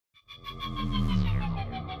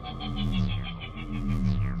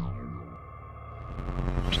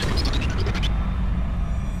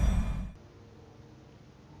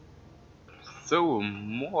So,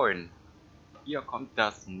 moin. Hier kommt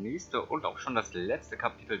das nächste und auch schon das letzte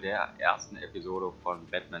Kapitel der ersten Episode von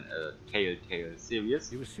Batman Telltale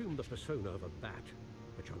Series. You assume the persona of a bat,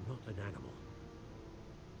 but you're not an animal.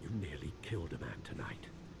 You nearly killed a man tonight.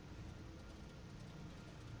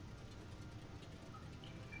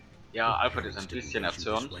 Ja, Alfred ist ein bisschen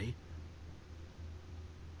erzürnt.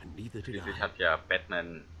 Schließlich hat ja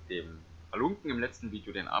Batman dem Halunken im letzten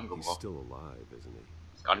Video den Arm gebrochen.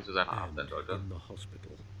 Was gar nicht so seine Art sein sollte.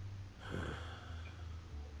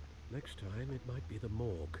 Next time it might be the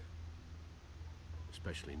morgue.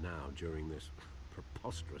 Especially now during this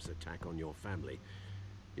preposterous attack on your family.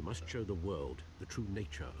 You must show the world the true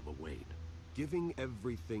nature of a Wayne. Giving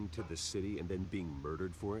everything to the city and then being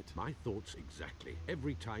murdered for it? My thoughts exactly.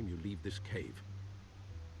 Every time you leave this cave.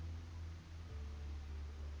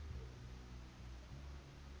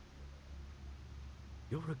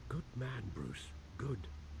 You're a good man, Bruce. Good.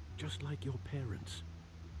 Just like your parents.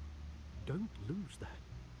 Don't lose that.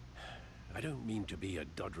 I don't mean to be a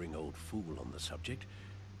doddering old fool on the subject,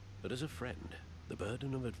 but as a friend, the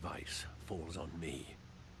burden of advice falls on me.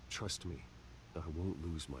 Trust me, I won't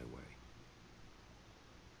lose my way.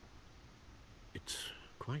 It's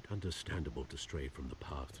quite understandable to stray from the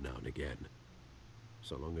path now and again,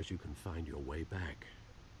 so long as you can find your way back.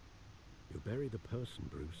 You bury the person,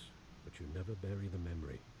 Bruce, but you never bury the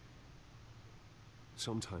memory.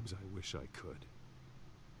 Sometimes I wish I could.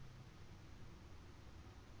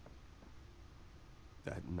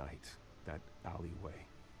 That night, that alleyway,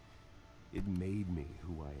 it made me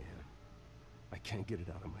who I am. I can't get it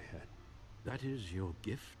out of my head. That is your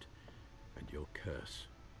gift and your curse.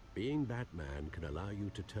 Being Batman can allow you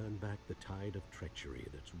to turn back the tide of treachery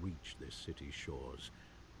that's reached this city's shores,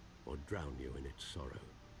 or drown you in its sorrow.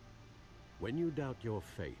 When you doubt your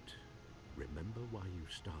fate, remember why you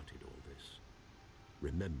started all this.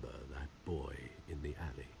 Remember that boy in the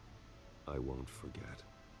alley. I won't forget.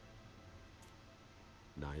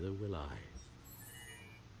 Neither will I.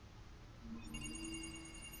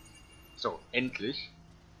 So, endlich.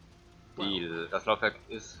 Das Laufwerk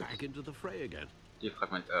ist Back into the fray again.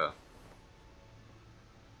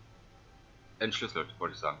 entschlüsselt,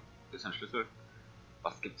 wollte ich sagen. Ist entschlüsselt.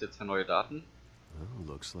 Was gibt's jetzt für neue Daten? Well,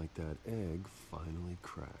 looks like that egg finally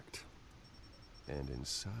cracked. And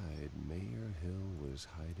inside, Mayor Hill was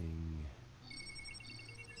hiding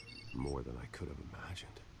more than I could have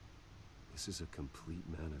imagined. This is a complete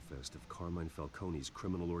manifest of Carmine Falcone's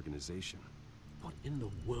criminal organization. What in the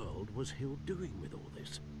world was Hill doing with all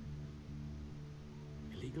this?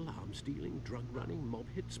 Illegal arms dealing, drug running, mob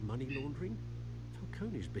hits, money laundering?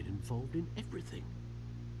 Falcone's been involved in everything.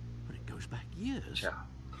 But it goes back years. Tja,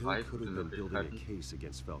 Hill could have been building a case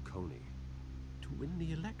against Falcone. To win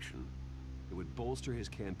the election. It would bolster his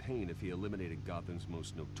campaign if he eliminated Gotham's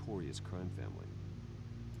most notorious crime family.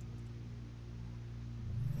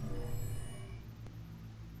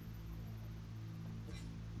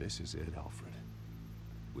 This is it, Alfred.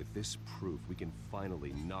 With this proof, we can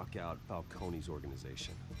finally knock out Falcone's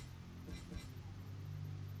organization.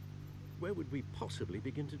 Where would we possibly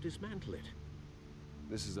begin to dismantle it?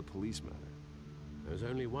 This is a police matter. There's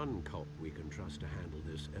only one cop we can trust to handle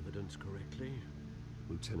this evidence correctly.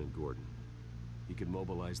 Lieutenant Gordon. He could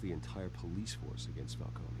mobilize the entire police force against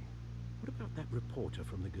Falcone. What about that reporter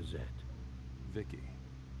from the Gazette? Vicky.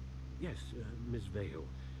 Yes, Miss Vale.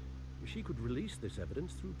 She could release this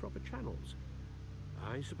evidence through proper channels.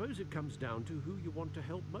 I suppose it comes down to who you want to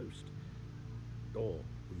help most. Or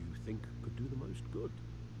who you think could do the most good.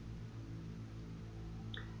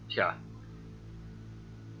 Tja.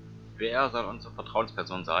 Wer soll unsere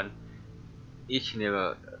Vertrauensperson sein? Ich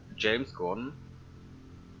nehme James Gordon.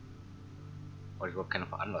 Weil ich überhaupt keine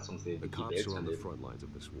Veranlassung sehe, The die cops Welt are zu on the leben. front lines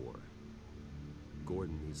of this war.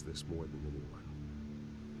 Gordon needs this more than anyone.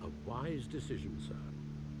 A wise decision, sir.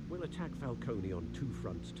 We'll attack Falcone on two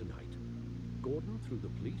fronts tonight. Gordon through the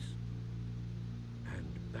police,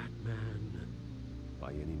 and Batman...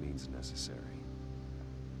 By any means necessary.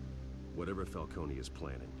 Whatever Falcone is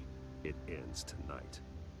planning, it ends tonight.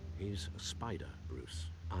 He's a spider, Bruce.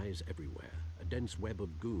 Eyes everywhere. A dense web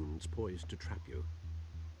of goons poised to trap you.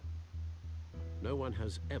 No one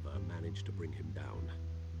has ever managed to bring him down.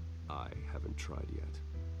 I haven't tried yet.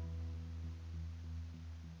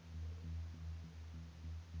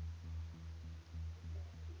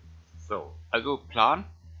 So, also Plan.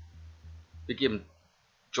 Wir geben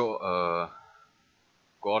Gordon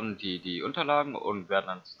die Unterlagen und werden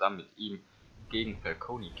dann zusammen mit ihm gegen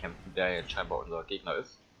Falcone kämpfen, der jetzt scheinbar unser Gegner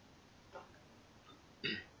ist.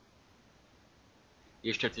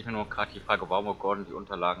 Hier stellt sich mir nur gerade die Frage, warum Gordon die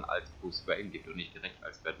Unterlagen als Bruce Wayne gibt und nicht direkt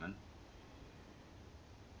als Batman.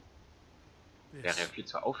 Wäre ja viel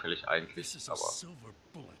zu auffällig eigentlich, This is a aber silver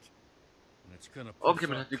bullet. And it's gonna put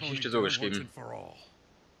irgendjemand hat die Falcone Geschichte so down once geschrieben. and for all.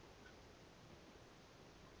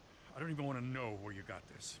 I don't even want to know where you got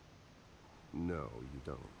this. No, you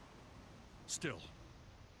don't. Still,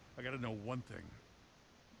 I gotta know one thing.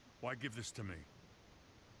 Why give this to me?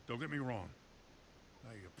 Don't get me wrong.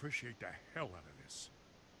 I appreciate the hell out of this.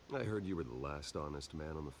 I heard you were the last honest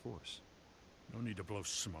man on the force. No need to blow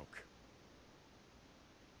smoke.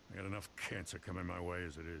 I got enough cancer coming my way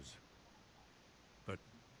as it is. But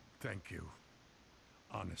thank you.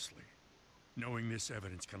 Honestly. Knowing this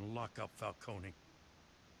evidence can lock up Falcone.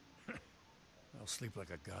 I'll sleep like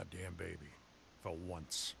a goddamn baby. For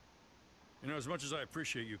once. You know, as much as I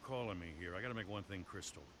appreciate you calling me here, I gotta make one thing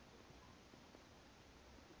crystal.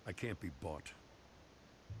 I can't be bought.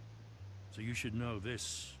 So you should know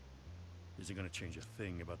this isn't gonna change a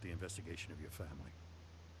thing about the investigation of your family.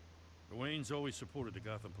 The Waynes always supported the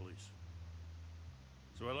Gotham police.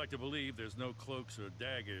 So I like to believe there's no cloaks or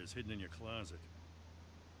daggers hidden in your closet.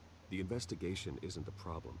 The investigation isn't the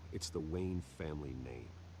problem. It's the Wayne family name.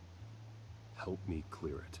 Help me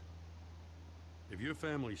clear it. If your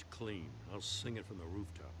family's clean, I'll sing it from the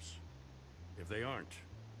rooftops. If they aren't,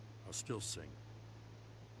 I'll still sing.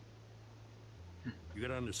 You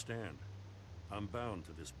gotta understand, I'm bound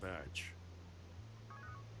to this badge.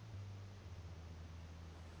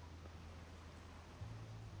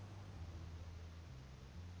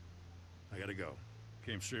 I gotta go.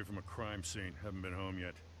 Came straight from a crime scene. Haven't been home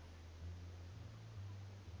yet.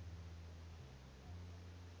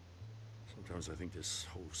 Sometimes I think this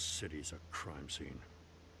whole city's a crime scene.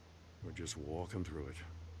 We're just walking through it.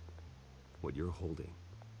 What you're holding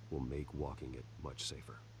will make walking it much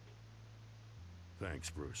safer. Thanks,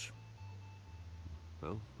 Bruce.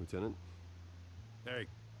 Well, Lieutenant? Hey,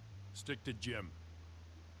 stick to Jim.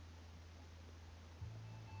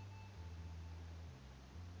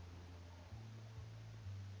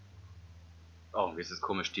 Oh, wie ist es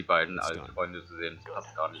komisch, die beiden als Freunde zu sehen. Das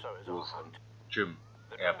passt gar nicht. So ist Jim.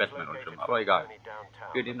 Ja, Batman und Jim. Aber egal.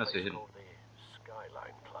 Wir nehmen das hier hin.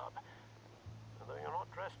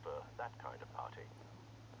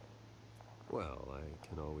 Well, I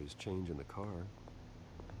can always change in the car.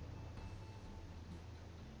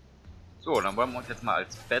 So, dann wollen wir uns jetzt mal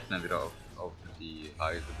als Batman wieder auf die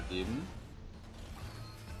Reise begeben.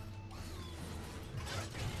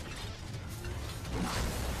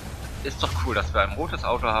 Ist doch cool, dass wir ein rotes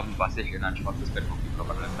Auto haben, was sich in ein schwarzes Batmobil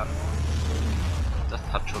verwandeln kann. Das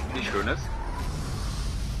hat schon viel Schönes.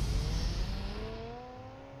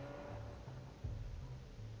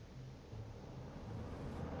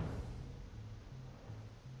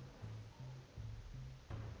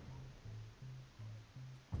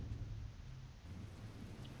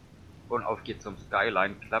 Und auf geht's zum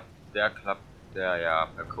Skyline Club, der ja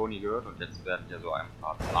Falcone gehört, und jetzt werden hier so ein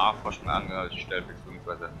paar Nachforschungen angestellt,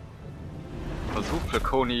 beziehungsweise versucht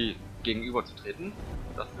Falcone gegenüberzutreten.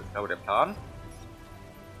 Das ist glaube ich der Plan.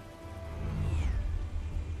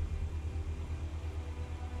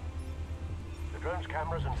 The drone's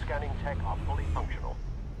cameras and scanning tech are fully functional.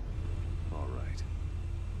 All right.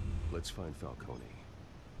 Let's find Falcone.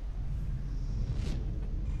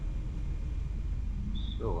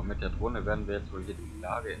 So, mit der Drohne werden wir jetzt wohl hier die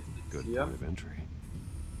Lage Good inspizieren. point of entry.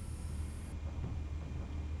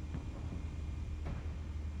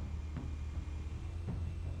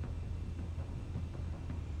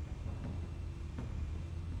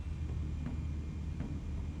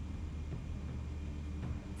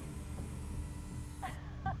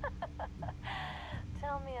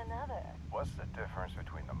 Tell me another. What's the difference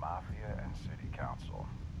between the Mafia and City Council?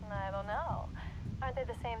 I don't know. Aren't they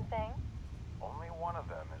the same thing? Only one of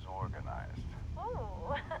them is organized.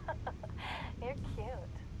 Ooh, you're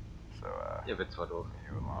cute. So, Ihr wird zwar doof.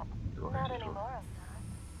 you along? Du Not richtig doof. anymore, I'm not.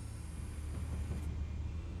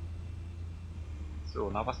 So,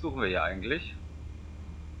 na, was suchen wir hier eigentlich?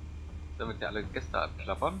 Damit wir alle Gäste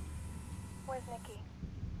abklappern. Where's Nikki?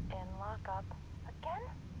 In lockup. Again?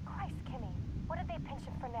 Christ, Kimmy. What did they pinch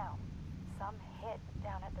him for now? Some hit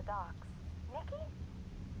down at the docks. Nikki?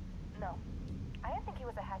 No. I didn't think he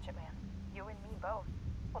was a hatchet man. You and me both.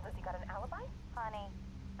 Well, does he got an alibi? Honey,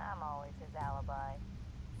 I'm always his alibi.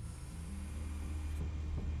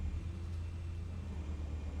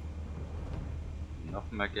 Noch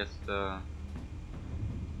mehr Gäste.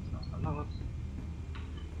 Was anderes?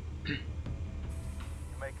 You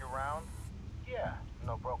make your rounds? Yeah,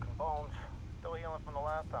 no broken bones. Still healing from the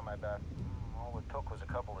last time I bet. All it took was a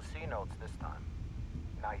couple of C notes this time.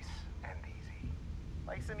 Nice and easy.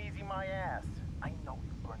 Nice and easy, my ass. I know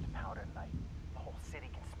you burned powder tonight. The whole city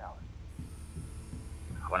can smell it.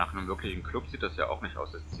 Aber nach einem wirklichen Club sieht das ja auch nicht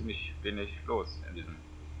aus. Es ist ziemlich wenig los in diesem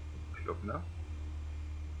Club, ne?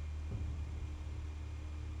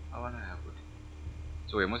 Aber naja, gut.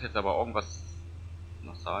 So, hier muss jetzt aber irgendwas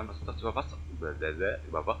noch sagen. Was ist das?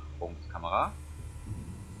 Überwachungskamera?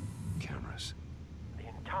 Cameras. The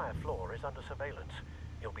entire floor is under surveillance.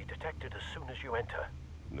 You'll be detected as soon as you enter.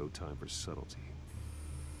 No time for subtlety.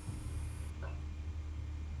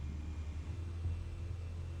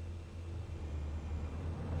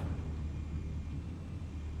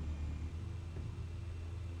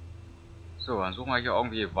 So, dann suchen wir hier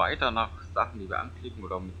irgendwie weiter nach Sachen, die wir anklicken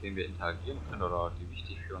oder mit denen wir interagieren können oder die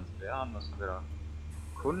wichtig für uns wären. Was haben wir da?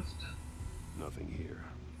 Kunst? Nothing here.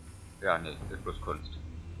 Ja, ne, ist bloß Kunst.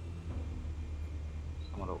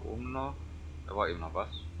 Was haben wir da oben noch? Da war eben noch was.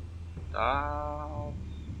 Da...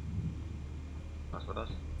 Was war das?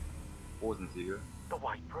 Rosensiegel. The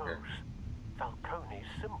White Rose. Okay. Falcone's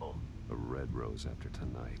symbol. A red rose after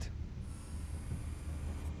tonight.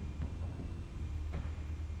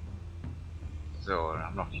 So, dann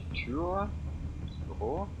haben wir noch die Tür. Das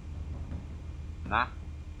Büro. Na?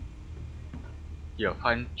 Hier,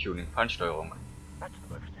 Feintuning, Feinsteuerung. That's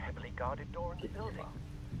the most heavily guarded door in the building.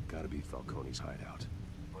 Gotta be Falcone's hideout.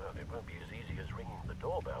 Well, it won't be as easy as ringing the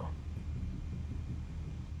doorbell.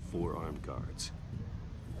 4 armed guards.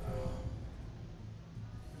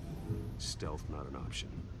 Stealth not an option.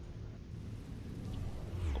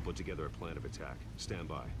 I'll put together a plan of attack. Stand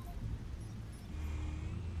by.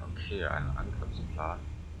 Okay, ein Angriffsplan.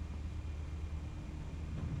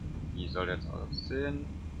 Wie soll jetzt aussehen?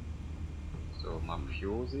 So,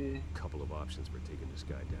 Mafiosi. Couple of options for taking this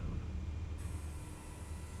guy down.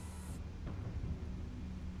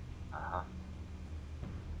 Aha.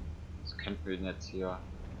 So könnten wir ihn jetzt hier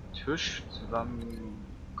Tisch zusammen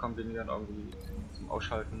kombinieren, irgendwie zum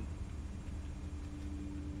Ausschalten.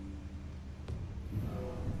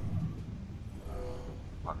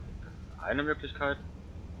 Das ist eine Möglichkeit.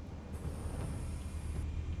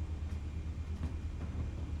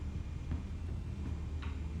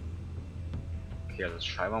 Okay, also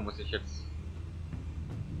scheinbar muss ich jetzt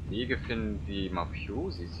Wege finden, die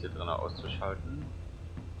Mafiosis hier drin auszuschalten.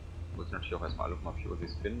 Ich muss natürlich auch erstmal alle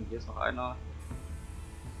Mafiosis finden. Hier ist noch einer.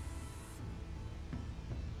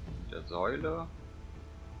 Mit der Säule.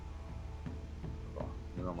 So,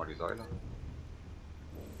 nehmen wir mal die Säule.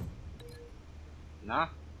 Na,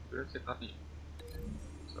 ich will jetzt hier gerade nicht.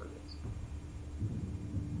 Was soll jetzt?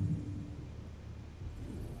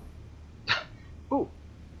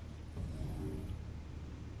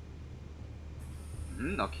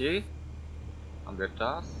 Okay. Haben wir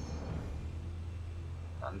das?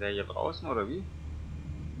 Dann der hier draußen oder wie?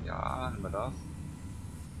 Ja, nehmen wir das.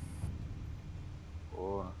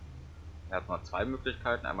 Oh. Er hat mal 2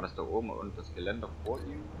 Möglichkeiten. Einmal das da oben und das Geländer vor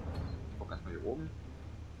ihm. Ich gucke erstmal hier oben.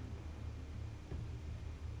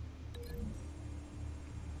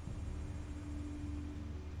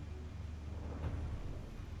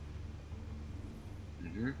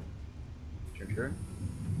 Mhm. Schön, schön.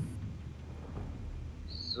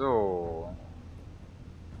 So.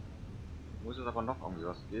 Muss es aber noch irgendwie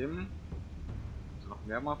was geben. Ist noch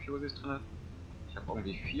mehr Mafiosis drin? Ich habe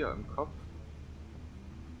irgendwie 4 im Kopf.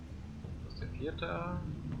 Was ist der 4.?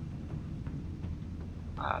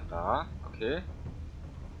 Ah, da. Okay.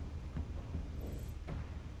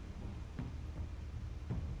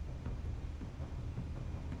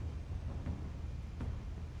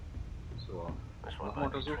 So. Nochmal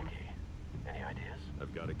untersuchen. Any ideas?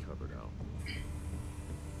 I've got it covered, Al.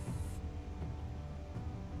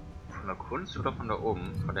 Von der Kunst oder von da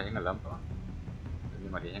oben? Von der Hängelampe? Dann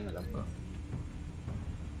nehmen wir die Hängelampe.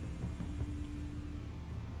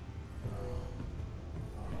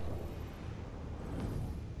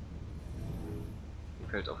 Die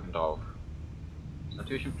fällt auf ihn drauf. Ist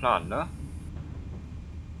natürlich ein Plan, ne?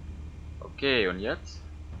 Okay, und jetzt?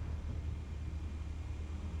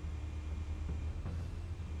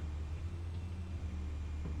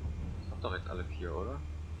 Das hat doch jetzt alle 4, oder?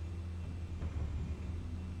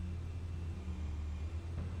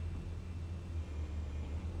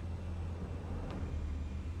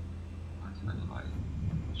 1, 2,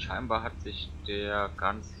 3. Scheinbar hat sich der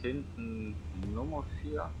ganz hinten Nummer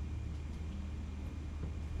 4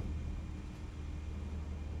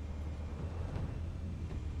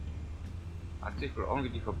 hat sich wohl irgendwie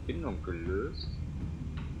die Verbindung gelöst,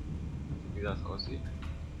 wie das aussieht.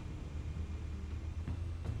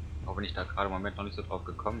 Auch wenn ich da gerade im Moment noch nicht so drauf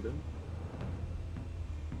gekommen bin.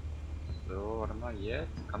 So, warte mal,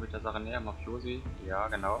 jetzt kam ich der Sache näher, Mafiosi, ja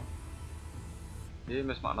genau. Den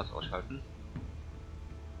müssen wir anders ausschalten.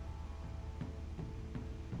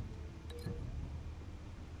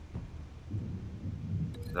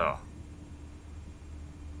 So.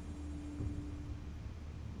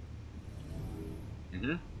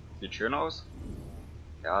 Mhm. Sieht schön aus.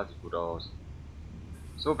 Ja, sieht gut aus.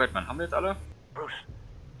 So, Batman, haben wir jetzt alle? Bruce,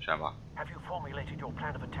 Scheinbar. have you formulated your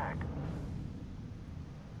plan of attack?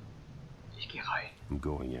 Ich gehe rein. I'm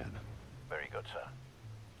going in. Very good, sir.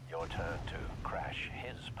 Your turn to crash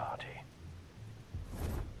his party.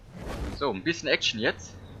 So, ein bisschen Action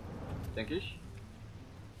jetzt, denke ich.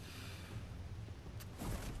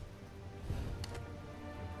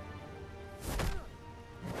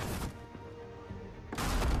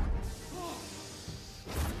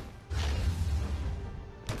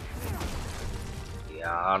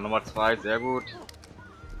 Ja, Nummer 2, sehr gut.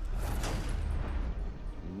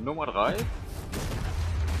 Nummer 3.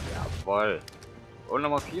 Jawohl. Und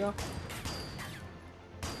Nummer 4.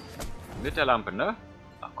 Mit der Lampe, ne?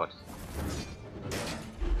 Ach Gott.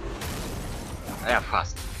 Naja,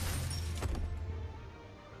 fast.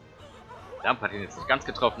 Die Lampe hat ihn jetzt nicht ganz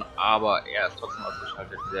getroffen, aber er ist trotzdem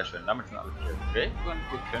ausgeschaltet. Sehr schön. Damit sind alle 4 weg und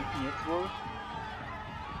wir könnten jetzt wohl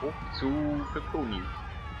hoch zu Falcone.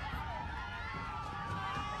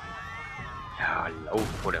 Ja, lauf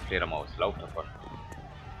vor der Fledermaus. Lauf davon.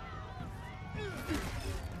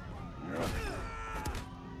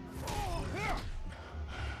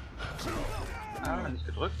 Ah, nicht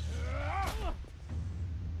gedrückt.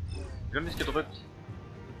 Wieder nicht gedrückt.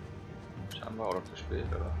 Scheinbar oder zu spät,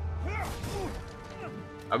 oder?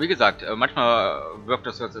 Aber wie gesagt, manchmal wirkt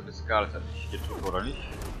das so, als ob es egal ist, ob ich gedrückt oder nicht.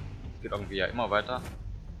 Es geht irgendwie ja immer weiter.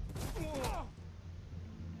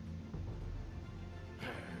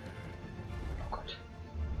 Oh Gott.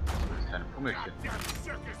 Das kleine Pummelchen.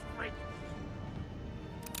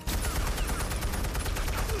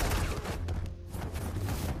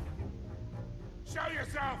 Show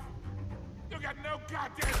yourself! You got no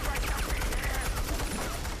goddamn right to be here!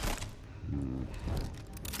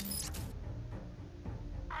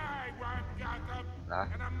 I want Gotham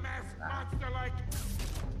and a masked monster like...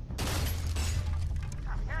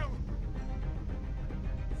 The hell?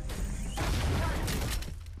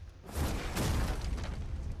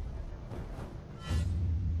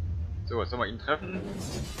 So, jetzt sollen wir ihn treffen.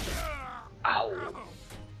 Au!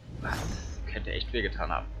 Das könnte echt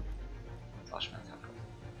wehgetan haben. Das war schmerzhaft.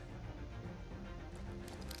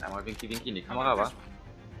 Einmal winky winky in die Kamera, wa?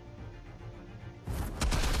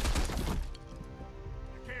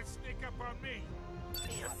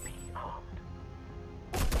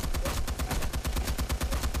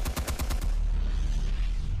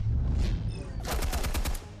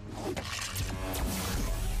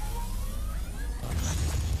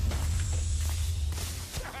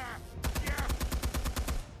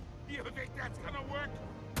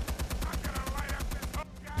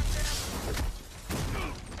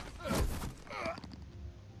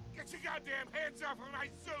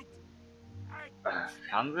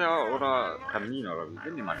 Fernseher oder Kamin oder wie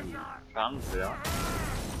sind die mal? Fernseher.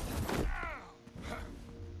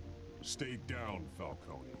 Stay down,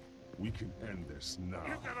 Falcone. We can end this now.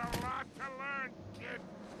 You got a lot to learn, kid.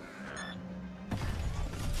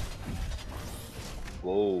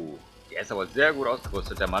 Wow, der ist aber sehr gut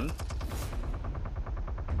ausgerüstet, der Mann.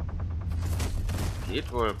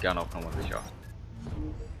 Geht wohl gerne auf Nummer sicher.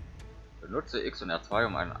 Benutze X und R2,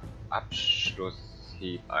 um einen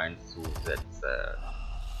Abschlusshieb einzusetzen.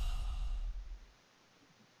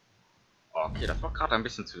 Okay, das war gerade ein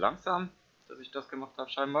bisschen zu langsam, dass ich das gemacht habe,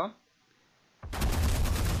 scheinbar.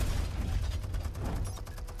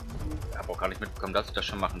 Ich habe auch gar nicht mitbekommen, dass ich das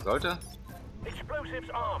schon machen sollte.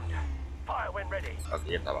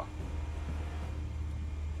 Okay, jetzt aber.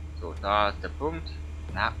 So, da ist der Punkt.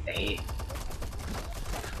 Na, ey.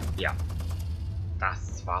 Ja.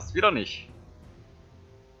 Das war's wieder nicht.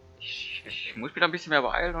 Ich muss wieder ein bisschen mehr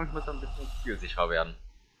beeilen und ich muss ein bisschen zielsicherer werden.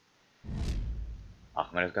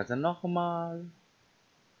 Machen wir das Ganze nochmal.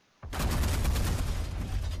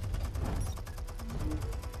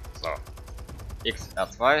 So. X,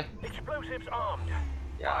 R2.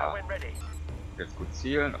 Ja. Jetzt gut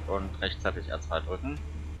zielen und rechtzeitig R2 drücken.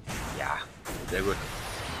 Ja, sehr gut.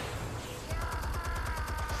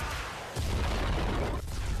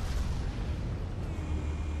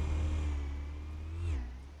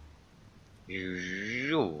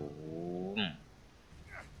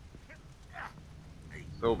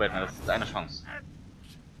 So, Batman, das ist deine Chance.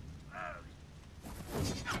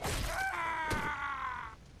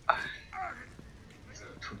 Ach, das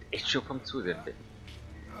tut echt schon vom Zusehen.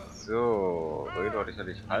 So, sollte ich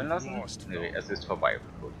natürlich fallen lassen? Nee, es ist vorbei.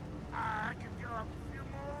 Gut.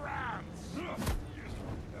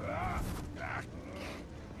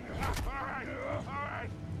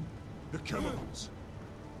 The chemicals.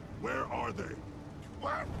 Where are they?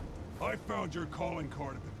 What? I found your calling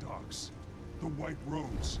card at the docks. The White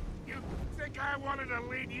Rose. You think I wanted to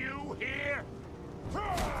lead you here?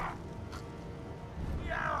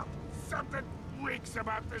 Yeah, something reeks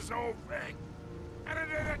about this whole thing. And it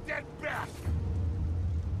is a dead bat.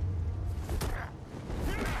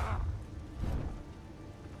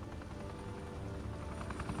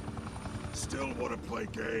 Still want to play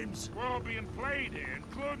games? We're all being played here,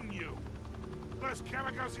 including you. Those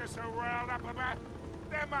chemicals you're so riled up about,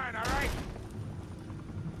 they're mine, all right?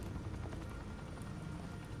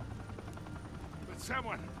 But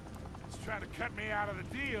someone is trying to cut me out of the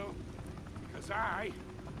deal because I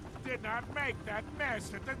did not make that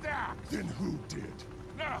mess at the docks. Then who did?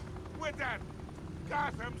 No, we're done.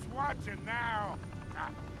 Gotham's watching now.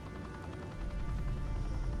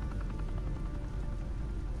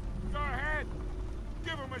 Go ahead.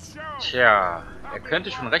 Give him a show. Tja, er könnte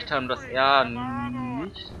schon recht haben, dass er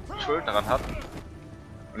nicht Schuld daran hat.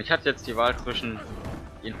 Und ich hatte jetzt die Wahl zwischen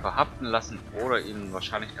ihn verhaften lassen oder ihn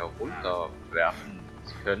wahrscheinlich herunterwerfen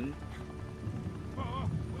zu können.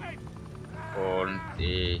 Und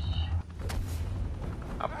ich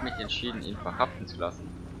habe mich entschieden, ihn verhaften zu lassen.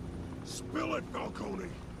 Spill it, Falcone,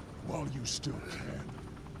 while you still can.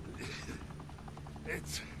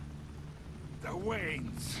 It's the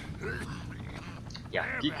Waynes. Ja,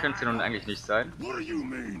 die können es ja nun eigentlich nicht sein. What do you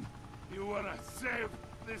mean? You wanna save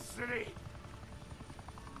this city?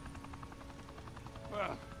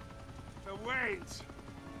 Well, the Waynes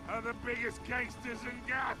are the biggest gangsters in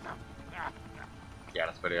Gotham. Ja,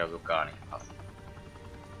 das würde ja so gar nicht passen.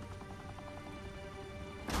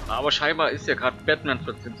 Aber scheinbar ist ja gerade Batman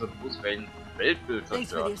verzinst und Bruce Wayne Weltbild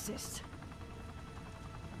zerstört.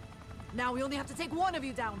 Now we only have to take one of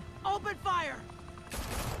you down. Open fire!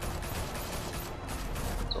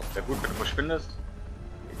 So, sehr gut, wenn du verschwindest.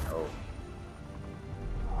 Genau.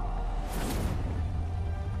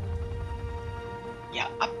 Ja,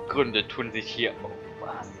 Abgründe tun sich hier auf.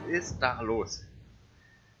 Was ist da los?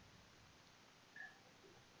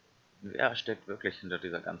 Wer steckt wirklich hinter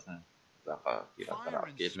dieser ganzen Sache, die da gerade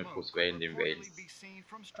abgeht mit Bruce Wayne, dem Waynes,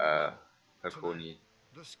 Falcone?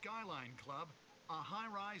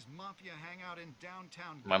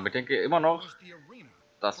 Man bedenke immer noch,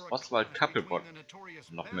 dass Oswald Cobblepot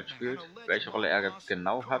noch mitspielt. Welche Rolle er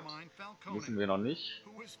genau hat, wissen wir noch nicht.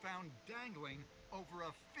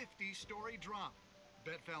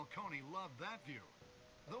 Bet Falcone loved that view.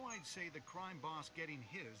 Though I'd say the crime boss getting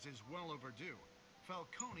his is well overdue.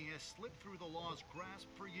 Falcone has slipped through the law's grasp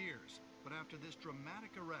for years, but after this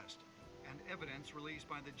dramatic arrest and evidence released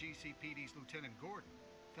by the GCPD's Lieutenant Gordon,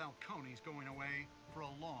 Falcone's going away for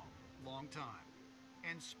a long, long time.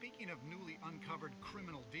 And speaking of newly uncovered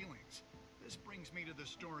criminal dealings, this brings me to the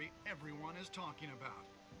story everyone is talking about: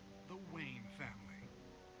 the Wayne family.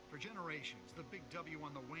 For generations, the big W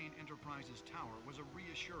on the Wayne Enterprises tower was a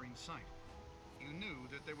reassuring sight. You knew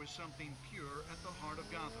that there was something pure at the heart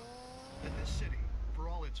of Gotham, that this city, for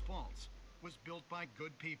all its faults, was built by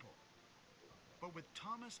good people. But with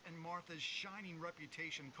Thomas and Martha's shining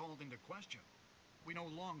reputation called into question, we no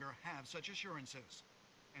longer have such assurances.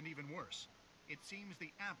 And even worse, it seems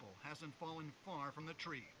the apple hasn't fallen far from the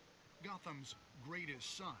tree. Gotham's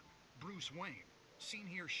greatest son, Bruce Wayne, seen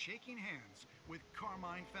here shaking hands with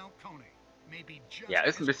Carmine Falcone. Ja,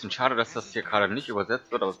 ist ein bisschen schade, dass das hier gerade nicht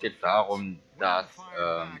übersetzt wird, aber es geht darum, dass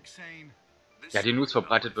ja, die News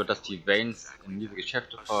verbreitet wird, dass die Waynes in diese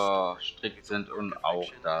Geschäfte verstrickt sind und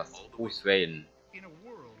auch, dass Bruce Wayne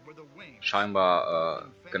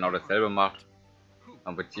scheinbar genau dasselbe macht.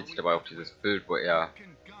 Man bezieht sich dabei auf dieses Bild, wo er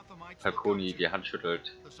Falcone die Hand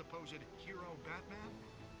schüttelt.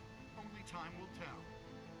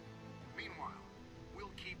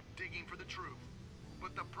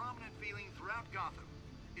 But the prominent feeling throughout Gotham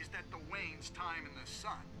is that the Wayne's time in the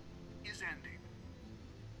sun is ending.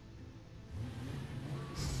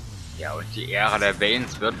 Ja, und die Ära der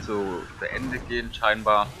Waynes wird zu Ende gehen,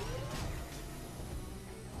 scheinbar.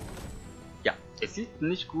 Ja, es sieht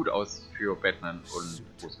nicht gut aus für Batman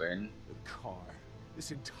und Bruce Wayne. The car, this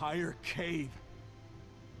entire cave.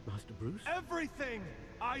 Master Bruce? Everything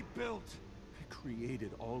I built.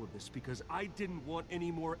 Created all of this because I didn't want any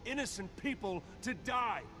more innocent people to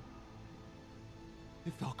die.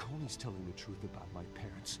 If Falcone's telling the truth about my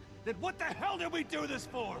parents, then what the hell did we do this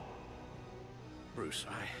for? Bruce,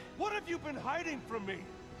 What have you been hiding from me?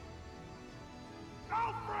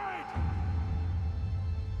 Alfred!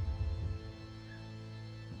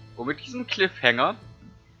 Und mit diesem Cliffhanger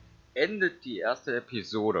endet die erste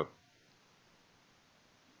Episode.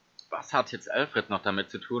 Was hat jetzt Alfred noch damit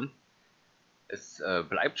zu tun? Es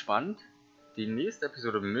bleibt spannend. Die nächste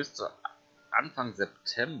Episode müsste Anfang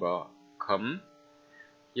September kommen.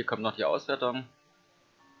 Hier kommt noch die Auswertung.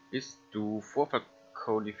 Bist du vor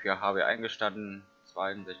Falcone für Harvey eingestanden?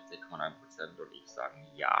 62,1% und ich sage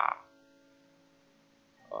ja.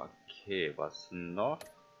 Okay, was noch?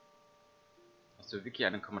 Hast du Vicky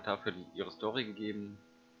einen Kommentar für ihre Story gegeben?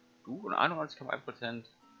 Du und 91,1%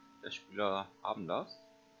 der Spieler haben das.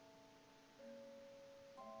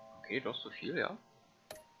 Okay, doch so viel, ja.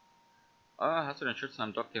 Hast du den Schützen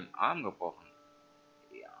am Dock den Arm gebrochen?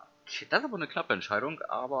 Ja, das ist aber eine knappe Entscheidung,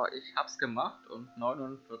 aber ich hab's gemacht und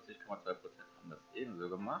 49,2% haben das ebenso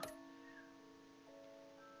gemacht.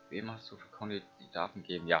 Wem hast du Falcone die Daten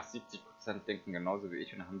gegeben? Ja, 70% denken genauso wie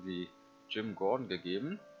ich und haben sie Jim Gordon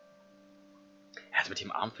gegeben. Ja, also mit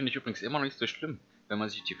dem Arm finde ich übrigens immer noch nicht so schlimm. Wenn man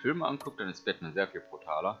sich die Filme anguckt, dann ist Batman sehr viel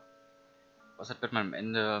brutaler. Was hat Batman am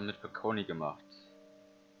Ende mit Falcone gemacht?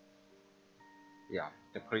 Ja,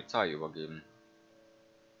 der Polizei übergeben.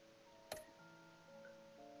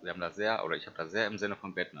 Wir haben da sehr, oder ich habe da sehr im Sinne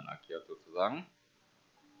von Batman agiert sozusagen.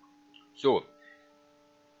 So.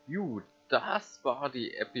 Gut, das war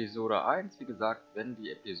die Episode 1. Wie gesagt, wenn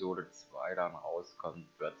die Episode 2 dann rauskommt,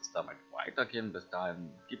 wird es damit weitergehen. Bis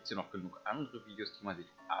dahin gibt es hier noch genug andere Videos, die man sich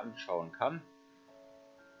anschauen kann.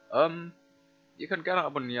 Ihr könnt gerne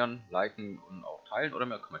abonnieren, liken und auch teilen oder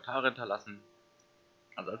mir Kommentare hinterlassen.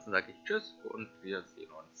 Ansonsten sage ich Tschüss und wir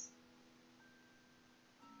sehen uns